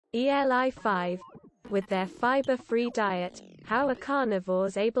ELI5. With their fiber-free diet, how are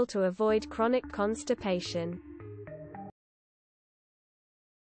carnivores able to avoid chronic constipation?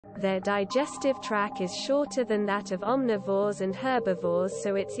 Their digestive tract is shorter than that of omnivores and herbivores,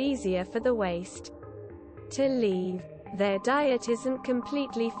 so it's easier for the waste to leave. Their diet isn't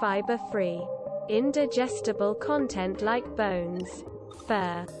completely fiber-free. Indigestible content like bones,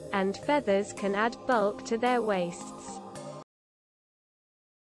 fur, and feathers can add bulk to their wastes.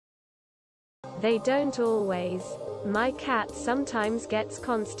 They don't always. My cat sometimes gets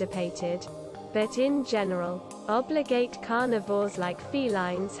constipated. But in general, obligate carnivores like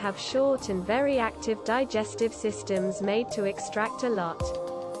felines have short and very active digestive systems made to extract a lot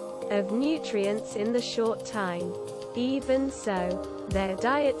of nutrients in the short time. Even so, their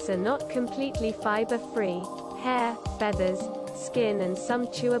diets are not completely fiber-free. Hair, feathers, skin and some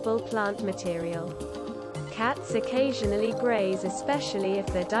chewable plant material. Cats occasionally graze, especially if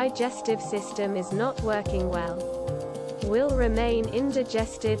the digestive system is not working well. Will remain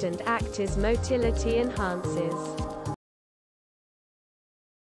indigested and act as motility enhances.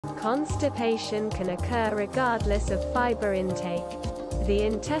 Constipation can occur regardless of fiber intake. The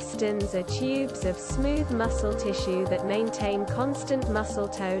intestines are tubes of smooth muscle tissue that maintain constant muscle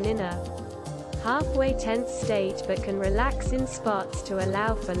tone in a halfway tense state but can relax in spots to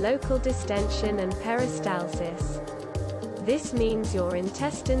allow for local distension and peristalsis. This means your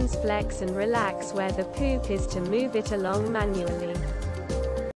intestines flex and relax where the poop is to move it along manually.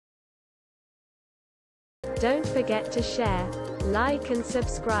 Don't forget to share, like and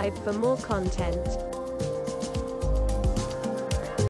subscribe for more content.